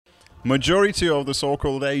Majority of the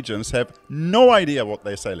so-called agents have no idea what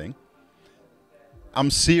they're selling. I'm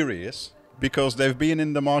serious, because they've been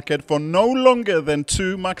in the market for no longer than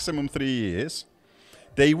 2, maximum 3 years.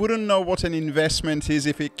 They wouldn't know what an investment is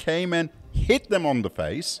if it came and hit them on the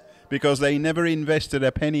face, because they never invested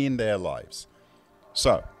a penny in their lives.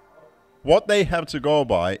 So, what they have to go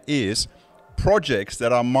by is projects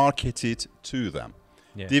that are marketed to them.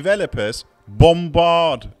 Yeah. Developers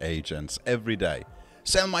bombard agents every day.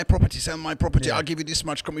 Sell my property, sell my property. Yeah. I'll give you this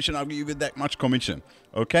much commission, I'll give you that much commission.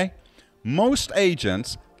 Okay? Most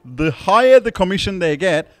agents, the higher the commission they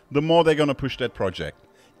get, the more they're going to push that project,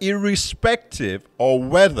 irrespective of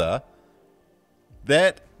whether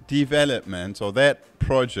that development or that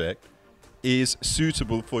project is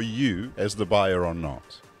suitable for you as the buyer or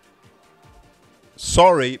not.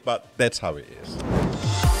 Sorry, but that's how it is.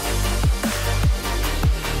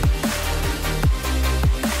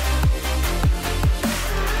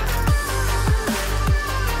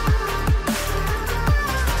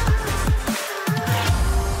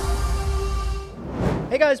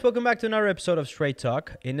 Hey guys, welcome back to another episode of Straight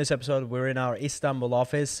Talk. In this episode, we're in our Istanbul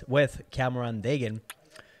office with Cameron Dagan.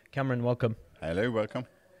 Cameron, welcome. Hello, welcome.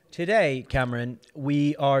 Today, Cameron,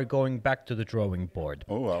 we are going back to the drawing board.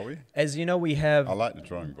 Oh, are we? As you know, we have I like the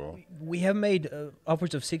drawing board. we have made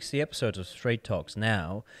upwards of 60 episodes of Straight Talks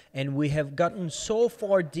now, and we have gotten so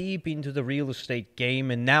far deep into the real estate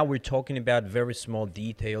game, and now we're talking about very small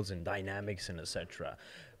details and dynamics and etc.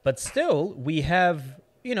 But still, we have,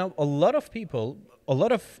 you know, a lot of people, a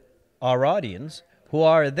lot of our audience who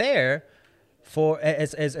are there for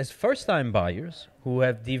as first-time buyers who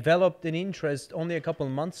have developed an interest only a couple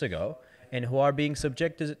of months ago and who are being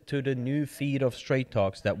subjected to the new feed of Straight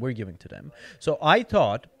Talks that we're giving to them. So I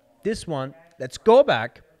thought this one, let's go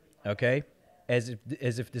back, okay, as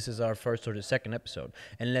if this is our first or the second episode,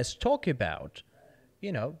 and let's talk about,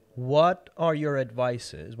 you know, what are your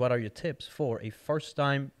advices, what are your tips for a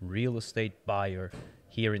first-time real estate buyer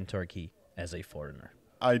here in Turkey as a foreigner?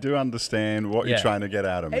 I do understand what Yeah. you're trying to get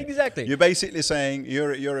out of me. Exactly. You're basically saying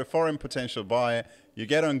you're a foreign potential buyer. You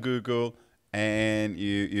get on Google and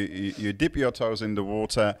you dip your toes in the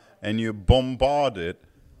water and you're bombarded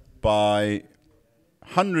by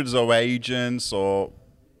hundreds of agents or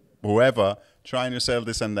whoever trying to sell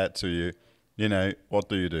this and that to you. You know, what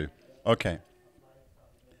do you do? Okay.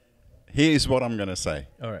 Here's what I'm going to say.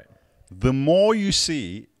 All right. The more you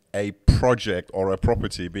see a project or a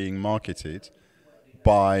property being marketed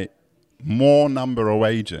by more number of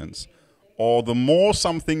agents, or the more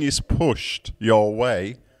something is pushed your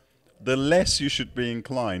way, the less you should be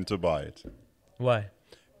inclined to buy it. Why?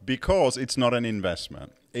 Because it's not an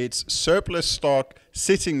investment. It's surplus stock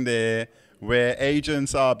sitting there where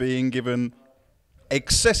agents are being given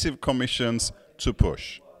excessive commissions to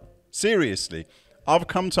push. Seriously, I've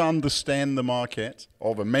come to understand the market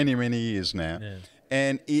over many, many years now,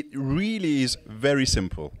 and it really is very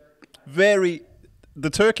simple. The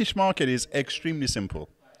Turkish market is extremely simple.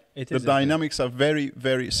 It The is dynamics are very,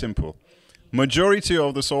 very simple. Majority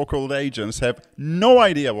of the so-called agents have no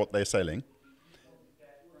idea what they're selling.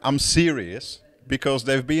 I'm serious, because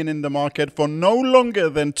they've been in the market for no longer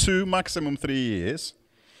than 2, maximum 3 years.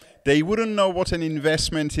 They wouldn't know what an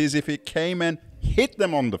investment is if it came and hit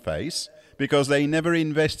them on the face, because they never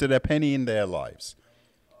invested a penny in their lives.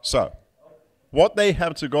 So, what they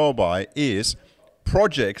have to go by is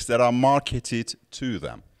projects that are marketed to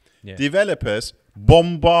them. Yeah. Developers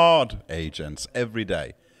bombard agents every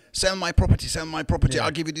day. Sell my property, sell my property. Yeah.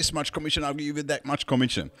 I'll give you this much commission, I'll give you that much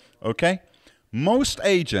commission. Okay? Most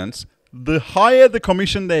agents, the higher the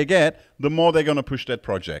commission they get, the more they're going to push that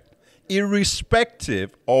project,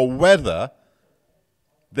 irrespective of whether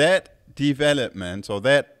that development or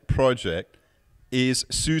that project is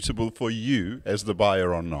suitable for you as the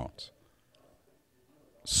buyer or not.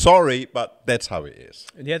 Sorry, but that's how it is.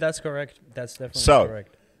 Yeah, that's correct. That's definitely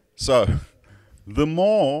correct. So, the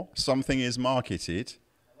more something is marketed,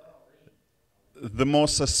 the more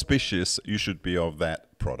suspicious you should be of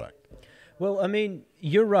that product. Well, I mean,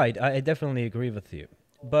 you're right. I definitely agree with you.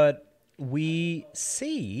 But we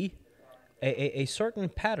see a certain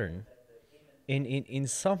pattern in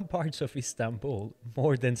some parts of Istanbul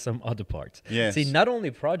more than some other parts. Yes. See, not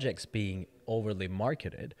only projects being overly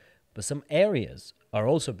marketed, but some areas are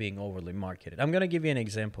also being overly marketed. I'm going to give you an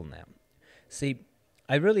example now. See,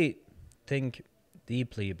 I really think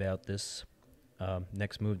deeply about this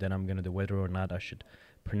next move that I'm going to do, whether or not I should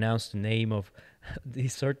pronounce the name of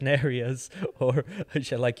these certain areas or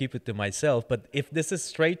shall I keep it to myself. But if this is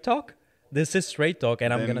straight talk, this is straight talk,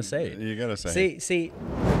 and I'm Then going to say it. you're gonna say See,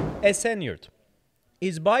 Esenyurt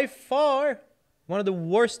is by far one of the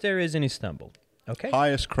worst areas in Istanbul. Okay.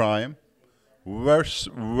 highest crime, worst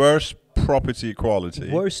property quality.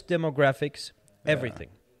 Worst demographics, everything.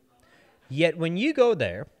 Yet when you go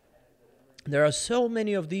there, there are so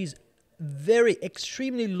many of these very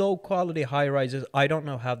extremely low quality high rises. I don't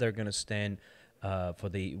know how they're going to stand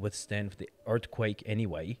withstand the earthquake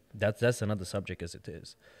anyway. That's another subject as it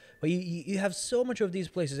is. But you have so much of these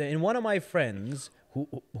places. And one of my friends,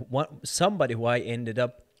 somebody who I ended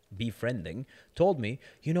up befriending, told me,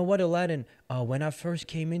 you know what, Aladdin, when I first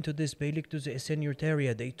came into this Beylikdüzü Esenyurt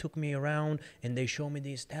area, they took me around and they showed me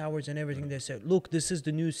these towers and everything. They said, look, this is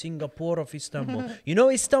the new Singapore of Istanbul. You know,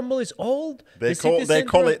 Istanbul is old. They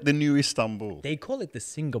call it the new Istanbul. They call it the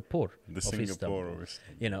Singapore The of Singapore Istanbul. of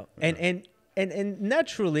Istanbul. You know, and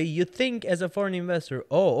naturally you think as a foreign investor,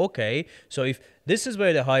 oh, okay, so if this is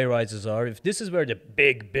where the high rises are, if this is where the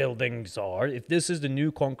big buildings are, if this is the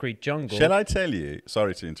new concrete jungle. Shall I tell you,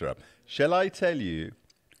 sorry to interrupt, shall I tell you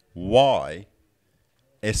why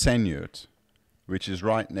Esenyurt, which is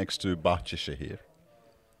right next to Bahçeşehir,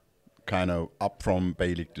 kind of up from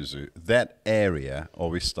Beylikdüzü, that area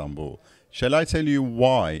of Istanbul, shall I tell you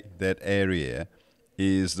why that area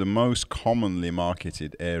is the most commonly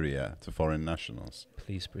marketed area to foreign nationals?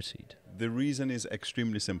 Please proceed. The reason is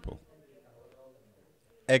extremely simple.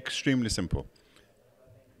 Extremely simple.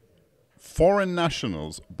 Foreign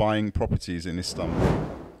nationals buying properties in Istanbul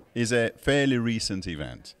is a fairly recent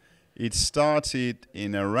event. It started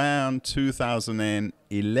in around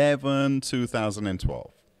 2011,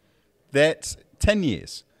 2012. That's 10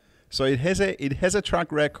 years. So it has a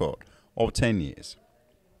track record of 10 years.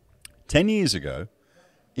 10 years ago,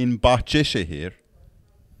 in Bahçeşehir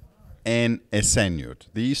and Esenyurt,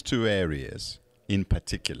 these two areas in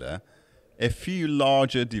particular, a few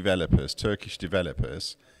larger developers, Turkish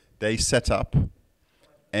developers, they set up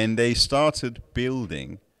and they started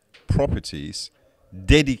building properties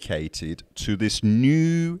dedicated to this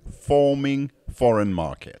new forming foreign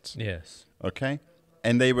market. Yes. Okay?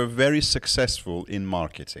 And they were very successful in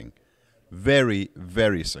marketing. Very,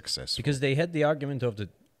 very successful. Because they had the argument of the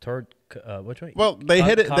third, what way? Well, they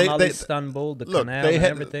had it. Canal They Istanbul, the look. canal, They and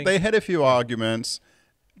had everything. they had a few arguments,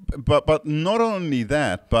 but not only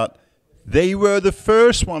that, but they were the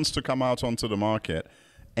first ones to come out onto the market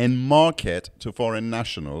and market to foreign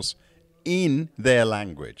nationals in their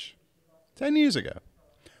language 10 years ago.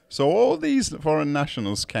 So all these foreign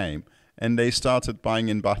nationals came and they started buying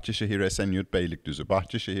in Bahçeşehir, Esenyurt, Beylikdüzü.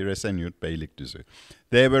 Bahçeşehir, Esenyurt, Beylikdüzü.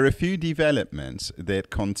 There were a few developments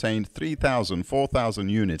that contained 3,000, 4,000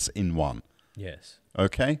 units in one. Yes.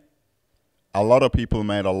 Okay? A lot of people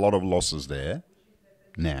made a lot of losses there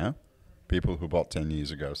now. People who bought 10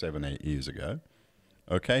 years ago, 7, 8 years ago.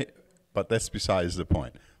 Okay? But that's besides the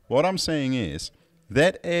point. What I'm saying is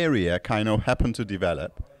that area kind of happened to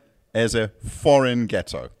develop as a foreign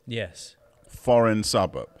ghetto, Yes. foreign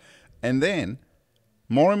suburb. And then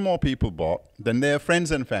more and more people bought, then their friends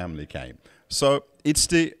and family came. So it's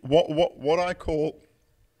the what I call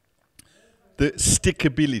the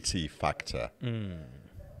stickability factor.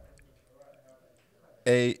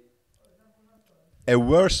 A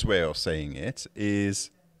worse way of saying it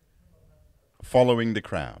is following the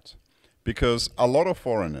crowd. Because a lot of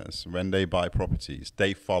foreigners, when they buy properties,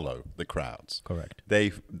 they follow the crowds. Correct.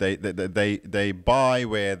 They buy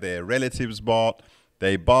where their relatives bought.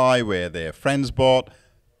 They buy where their friends bought.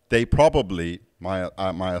 They probably,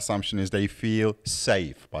 my assumption is, they feel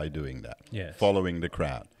safe by doing that, Yes. following the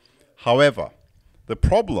crowd. However, the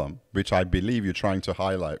problem, which I believe you're trying to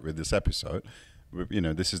highlight with this episode,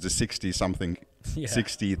 this is the 60-something, Yeah.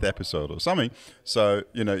 60th episode or something. So,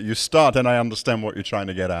 you start, and I understand what you're trying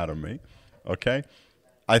to get out of me. Okay?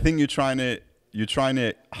 I think you're trying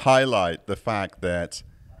to highlight the fact that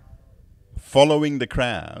following the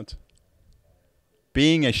crowd,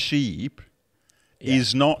 being a sheep,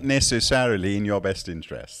 is not necessarily in your best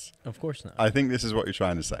interests. Of course not. I think this is what you're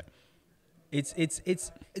trying to say.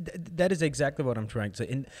 That is exactly what I'm trying to say.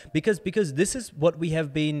 And because this is what we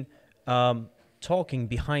have been talking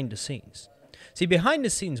behind the scenes. See, behind the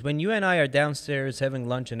scenes, when you and I are downstairs having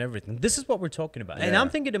lunch and everything, this is what we're talking about. And Yeah. I'm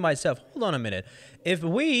thinking to myself, hold on a minute. If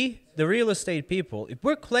we, the real estate people, if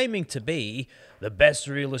we're claiming to be the best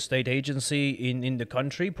real estate agency in the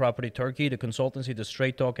country, Property Turkey, the consultancy, the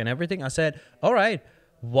Straight Talk and everything, I said, all right,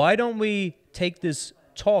 why don't we take this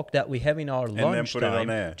talk that we have in our then lunchtime, put it on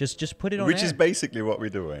air. just put it on Which air. is basically what we're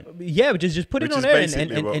doing. Yeah, just put it Which on is air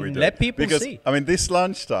basically what we and do. let people because, see. I mean, this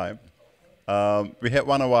lunchtime, we had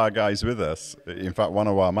one of our guys with us. In fact, one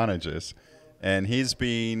of our managers, and he's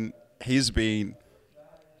been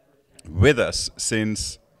with us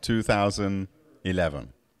since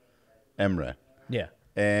 2011. Emre. Yeah.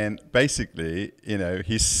 And basically, you know,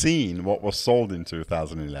 he's seen what was sold in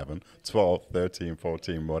 2011, 12, 13,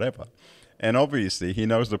 14, whatever. And obviously, he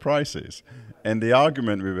knows the prices. And the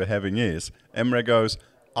argument we were having is, Emre goes,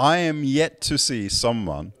 I am yet to see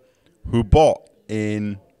someone who bought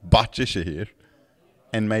in Bahçeşehir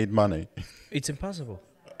and made money. It's impossible.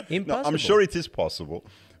 No, Impossible. I'm sure it is possible.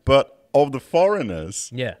 But of the foreigners,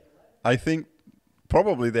 Yeah. I think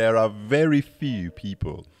probably there are very few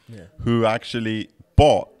people Yeah. who actually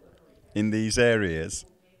bought in these areas.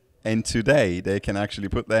 And today they can actually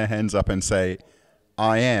put their hands up and say,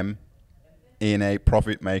 I am in a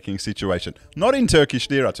profit-making situation. Not in Turkish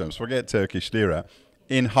lira terms, forget Turkish lira,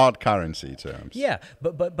 in hard currency terms. Yeah,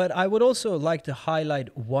 but I would also like to highlight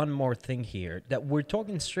one more thing here, that we're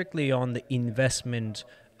talking strictly on the investment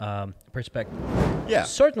perspective. Yeah.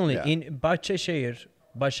 Certainly Yeah. in Bahçeşehir,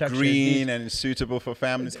 Başakşehir, Green and suitable for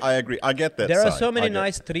families. I agree. I get that. there are side. so many I get-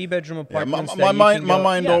 nice 3-bedroom Yeah, apartments. my that you mind, can my go-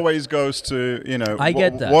 mind yeah. always goes to, you know, I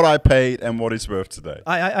get that. what I paid and what it's worth today.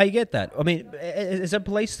 I get that. I mean, it's a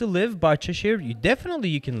place to live, Bahçeşehir.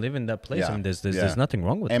 You can live in that place. I mean, there's nothing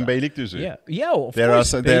wrong with and that. Beylikdüzü. Yeah, of There are course.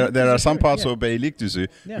 some, there are some Beylikdüzü, parts yeah. of Beylikdüzü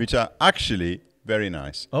Yeah. which are actually very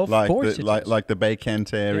nice. Of like course the, it like is. like the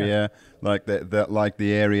Beykent area, like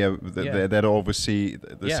the area that Yeah. that oversee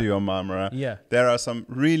the Yeah. Sea of Marmara. Yeah. There are some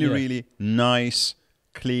really Yeah. really nice,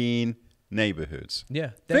 clean neighborhoods. Yeah,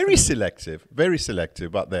 Very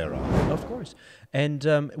selective, but there are. Of course, and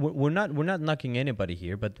we're not knocking anybody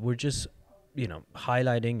here, but we're just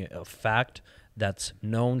highlighting a fact that's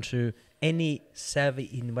known to any savvy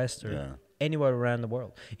investor Yeah. anywhere around the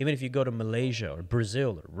world. Even if you go to Malaysia or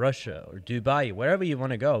Brazil or Russia or Dubai, wherever you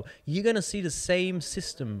want to go, you're gonna see the same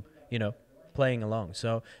system, playing along.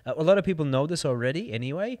 So a lot of people know this already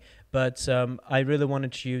anyway, but I really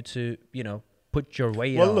wanted you to put your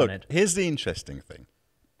weight Well, on look, it. here's the interesting thing.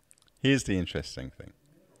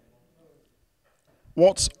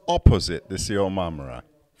 What's opposite the Sea of Marmara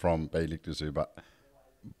from Beylikdüzü,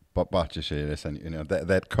 but Bahçeşehir, and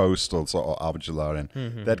that coastal sort of Avcılar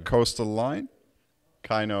and that coastal line,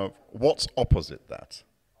 kind of, what's opposite that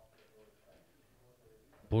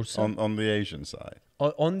Bursa? on the Asian side?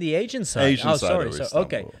 On the Asian side. Asian oh, side sorry. of So,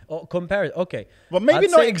 okay. Istanbul. Oh, compare it. Okay. Well, maybe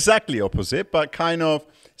I'd not say- exactly opposite, but kind of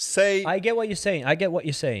say, I get what you're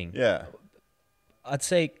saying. yeah. I'd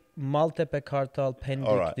say Maltepe, Kartal, Pendik,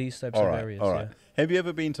 All right. these types all of right. areas. All right. Have you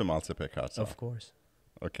ever been to Maltepe, Kartal? Yeah. Of course.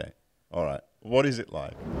 Okay. All right. What is it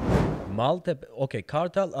like? Maltepe. Okay,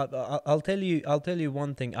 Kartal. I'll tell you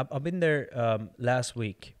one thing. I've been there last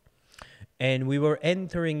week, and we were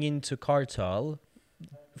entering into Kartal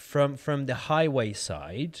from the highway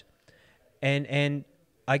side, and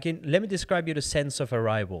let me describe you the sense of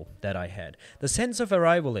arrival that I had. The sense of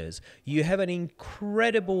arrival is you have an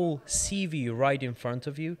incredible sea view right in front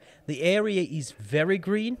of you. The area is very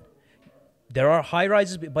green. There are high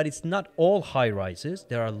rises, but it's not all high rises.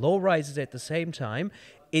 There are low rises at the same time.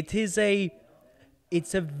 It's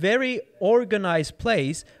a very organized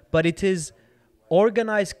place, but it is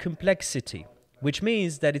organized complexity, which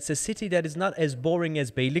means that it's a city that is not as boring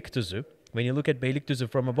as Beylikdüzü. When you look at Beylikdüzü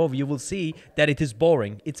from above, you will see that it is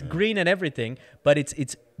boring. It's green and everything, but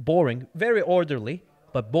it's boring, very orderly,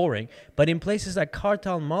 but boring. But in places like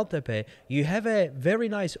Kartal, Maltepe, you have a very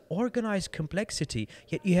nice organized complexity,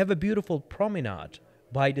 yet you have a beautiful promenade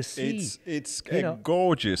by the sea. It's you a know.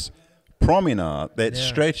 gorgeous promenade that Yeah.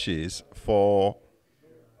 stretches for,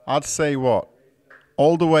 I'd say,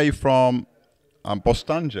 all the way from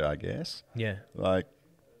Bostancı, I guess, Yeah. like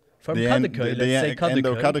From the end, Kadıköy, the let's say end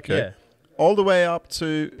of Kadıköy. Kadıköy, Yeah. all the way up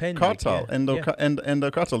to Pendik, Kartal, yeah, end of yeah. end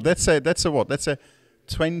of Kartal. That's a what? That's a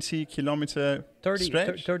 20-kilometer 30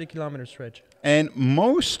 stretch, 30-kilometer stretch. and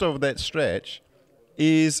most of that stretch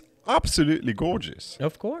is absolutely gorgeous.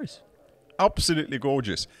 Of course. Absolutely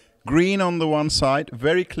gorgeous. Green on the one side,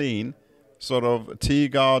 very clean, sort of tea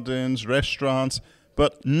gardens, restaurants,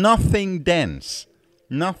 but nothing dense.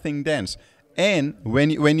 Nothing dense. And when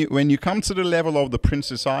you come to the level of the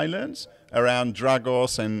Princess Islands, around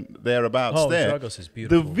Dragos and thereabouts Oh, there, Dragos is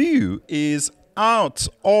beautiful. the view is out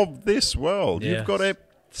of this world. You've got a Yes.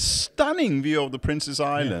 stunning view of the Princess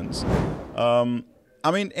Islands. And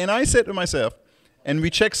I said to myself, and we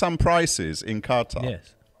checked some prices in Kartal,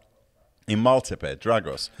 Yes. in Maltepe,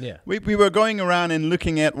 Dragos. Yeah. We were going around and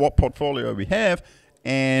looking at what portfolio we have,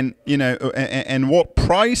 and and what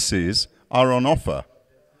prices are on offer.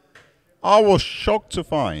 I was shocked to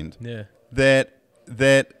find Yeah. that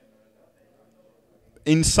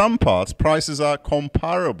in some parts prices are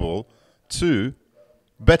comparable to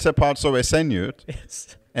better parts of Esenyurt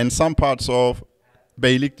Yes. and some parts of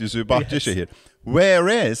Beylikdüzü, Bahçeşehir.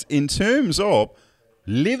 Whereas in terms of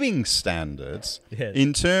living standards, Yes.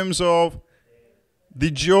 in terms of the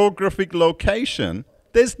geographic location,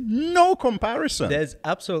 there's no comparison. There's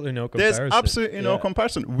absolutely no There's comparison. absolutely no Yeah.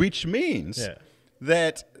 comparison, which means Yeah.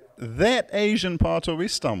 that Asian part of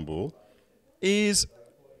Istanbul is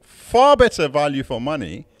far better value for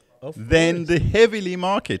money Of than course. the heavily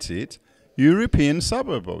marketed European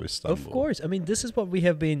suburb of Istanbul. Of course. I mean, this is what we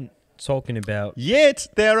have been talking about. Yet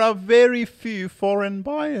there are very few foreign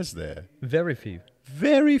buyers there. Very few.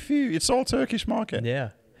 Very few. It's all Turkish market. Yeah.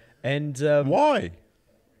 And Why?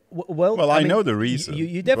 well, I mean, know the reason,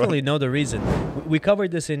 You definitely know the reason. We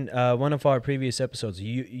covered this in one of our previous episodes.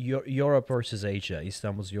 Europe versus Asia,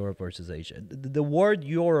 Istanbul's Europe versus Asia. The word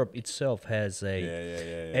Europe itself has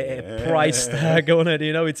a price tag on it.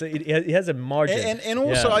 You know, it has a margin. And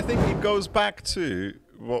also, Yeah. I think it goes back to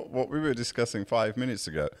what we were discussing 5 minutes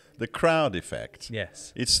ago, the crowd effect.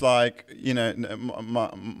 Yes. It's like,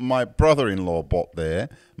 my brother-in-law bought there,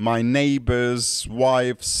 my neighbor's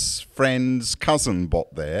wife's friend's cousin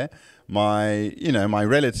bought there, my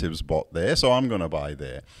relatives bought there, so I'm going to buy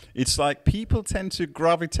there. It's like people tend to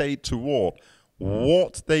gravitate toward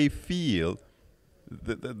what they feel,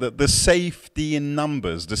 the safety in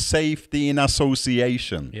numbers, the safety in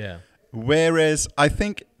association. Yeah. Whereas I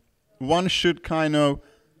think one should kind of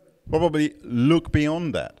probably look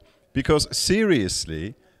beyond that, because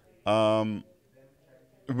seriously,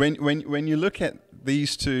 when you look at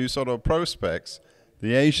these two sort of prospects,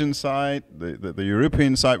 the Asian side, the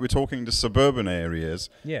European side, we're talking the suburban areas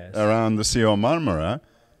Yes. around the Sea of Marmara.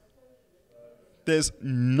 There's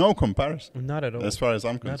no comparison, Not at all. as far as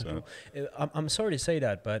I'm Not at concerned. all. I'm sorry to say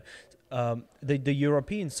that, but the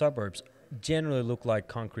European suburbs generally look like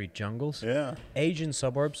concrete jungles. Yeah. Asian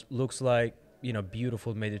suburbs looks like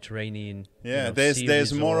beautiful Mediterranean. Yeah, sea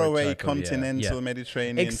there's more resort of a type of- yeah, continental yeah.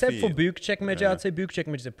 Mediterranean Except for feel. Büyükçekmece, Yeah. I'd say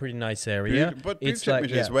Büyükçekmece is a pretty nice area. But It's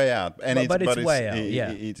Büyükçekmece is way out, and But it's way out, it-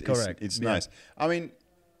 yeah, it's correct, It's yeah. nice. I mean,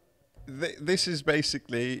 this is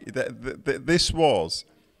basically this was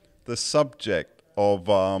the subject of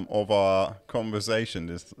our conversation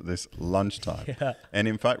this lunchtime, Yeah. and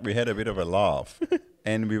in fact we had a bit of a laugh,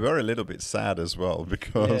 and we were a little bit sad as well,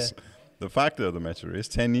 because. Yeah. The fact of the matter is,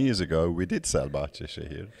 10 years ago, we did sell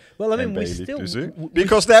Bahçeşehir. Well, I mean, and we Beylikdüzü, still-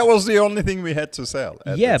 because that was the only thing we had to sell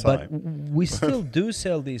at yeah, the but time. we still do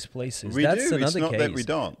sell these places. We That's do. another It's not case. that we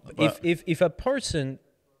don't. If a person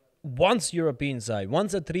wants European side,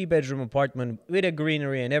 wants a 3-bedroom apartment with a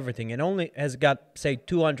greenery and everything, and only has got say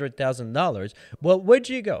 $200,000, well, where'd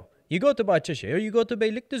you go? You go to Bahçeşehir, or you go to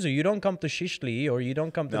Beylikdüzü. You don't come to Şişli, or you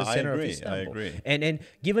don't come to No, the I center agree, of I Istanbul. agree. And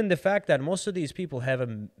given the fact that most of these people have a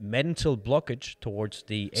mental blockage towards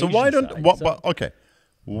the So Asian why don't side, okay?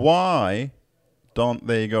 Why don't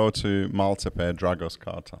they go to Maltepe, Dragos,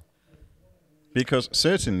 Kartal? Because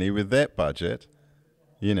certainly with that budget,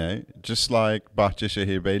 just like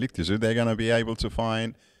Bahçeşehir, Beylikdüzü, they're going to be able to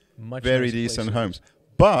find much very nicer decent places. homes.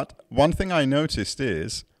 But one thing I noticed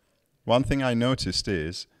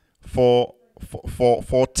is for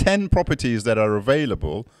 10 properties that are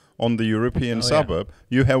available on the European Oh, yeah. suburb,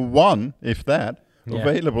 you have one, if that, Yeah.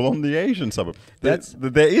 available on the Asian suburb. That's-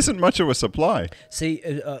 There isn't much of a supply. See,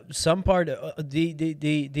 some part,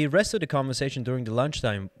 the rest of the conversation during the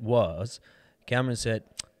lunchtime was, Cameron said,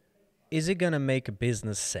 "Is it gonna make a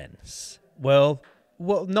business sense?" Well,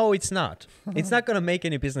 no, it's not. It's not gonna make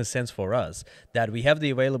any business sense for us that we have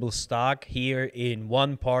the available stock here in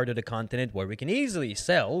one part of the continent where we can easily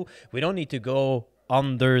sell. We don't need to go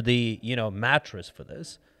under the mattress for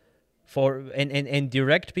this, and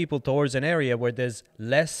direct people towards an area where there's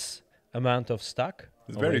less amount of stock.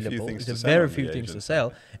 There's very few available. things There's to sell very on the few things Asian to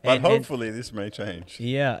sell. But And- hopefully this may change.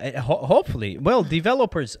 yeah, and hopefully. Well,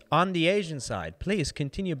 developers on the Asian side, please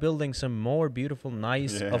continue building some more beautiful,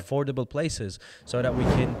 nice, Yeah. affordable places so that we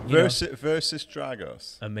can. You know, Versus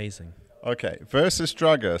Dragos. amazing. Okay, versus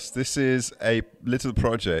Dragos. This is a little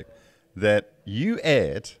project that you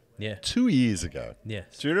aired Yeah. 2 years ago.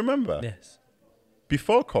 Yes. Do you remember? Yes.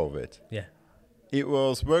 Before COVID, Yeah. it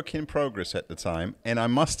was work in progress at the time, and I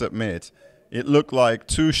must admit, it looked like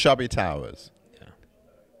 2 shabby towers. Yeah.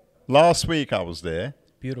 Last week I was there.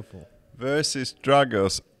 Beautiful. Versus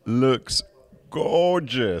Dragos looks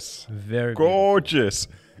gorgeous. Very beautiful. Gorgeous.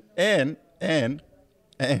 And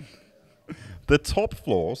the top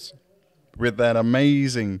floors with that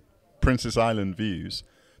amazing Princess Island views,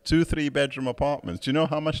 2 3-bedroom apartments. Do you know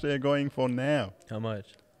how much they're going for now? How much?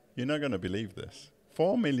 You're not going to believe this.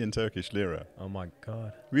 4 million Turkish lira. Oh my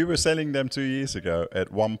God. We were selling them 2 years ago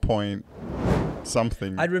at 1 point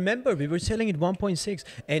something. I remember we were selling it 1.6,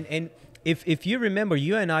 and if you remember,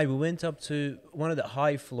 you and I, we went up to one of the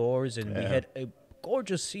high floors and we Yeah. had a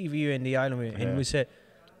gorgeous sea view in the island, and Yeah. we said,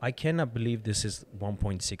 I cannot believe this is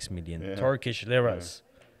 1.6 million Yeah. Turkish liras.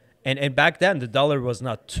 And back then the dollar was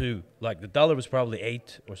not 2. Like the dollar was probably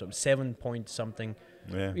 8 or something, 7 point something.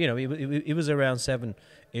 Yeah. You know, it was around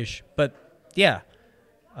 7-ish. But yeah,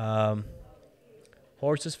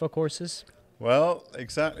 horses for courses. Well,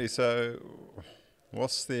 exactly. So,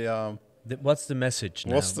 what's the What's the message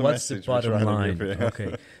now? What's the What's message the we're bottom trying to line? give here?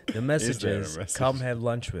 Okay, the message there a is message? come have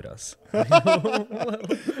lunch with us.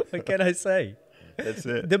 What can I say? That's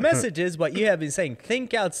it. The message is what you have been saying.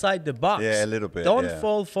 Think outside the box. Yeah, a little bit, Don't yeah.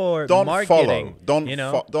 fall for Don't marketing. follow. you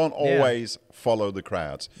know? Don't Yeah. always follow the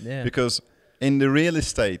crowds. Yeah. Because in the real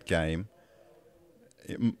estate game,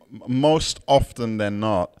 most often than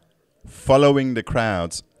not, following the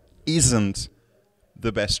crowds isn't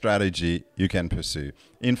the best strategy you can pursue.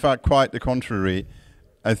 In fact, quite the contrary.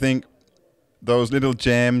 I think those little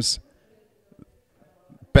gems,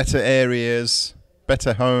 better areas,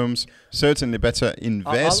 better homes, certainly better I'll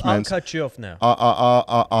investments cut you off now.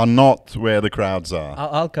 are not where the crowds are.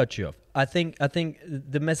 I'll cut you off. I think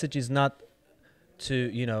the message is not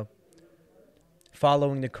to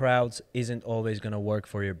following the crowds isn't always going to work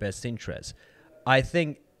for your best interest. I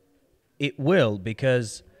think it will,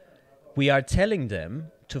 because we are telling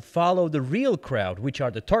them to follow the real crowd, which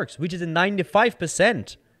are the Turks, which is the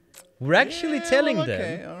 95%. We're actually telling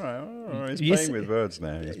okay, them. all right. He's You playing s- with words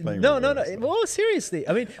now. He's playing No. with words. Well, seriously.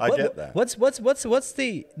 I mean, I get that. What's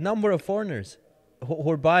the number of foreigners who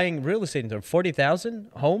are buying real estate in there? 40,000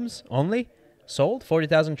 homes only sold,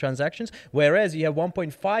 40,000 transactions, whereas you have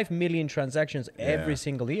 1.5 million transactions every Yeah.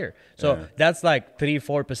 single year. So Yeah. that's like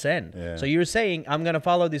 3-4%. Yeah. So you're saying I'm gonna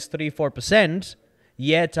follow this 3-4%.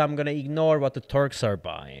 Yet I'm going to ignore what the Turks are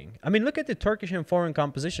buying. I mean, look at the Turkish and foreign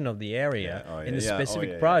composition of the area Yeah. Oh, in the yeah. specific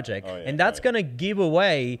Oh, yeah. project. Oh, yeah. And that's Oh, going to give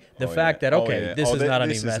away the fact that, okay, this is not an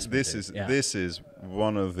investment. This is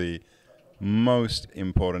one of the most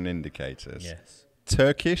important indicators. Yes.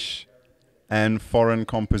 Turkish and foreign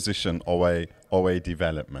composition of a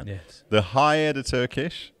development. Yes. The higher the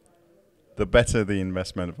Turkish, the better the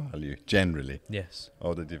investment value generally Yes.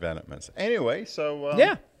 of the developments. Anyway, so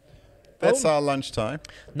Yeah. that's Oh. our lunchtime.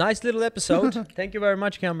 Nice little episode. Thank you very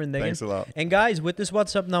much, Cameron Degan. Thanks a lot. And guys, with this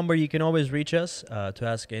WhatsApp number, you can always reach us to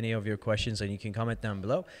ask any of your questions, and you can comment down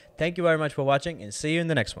below. Thank you very much for watching, and see you in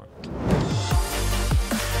the next one.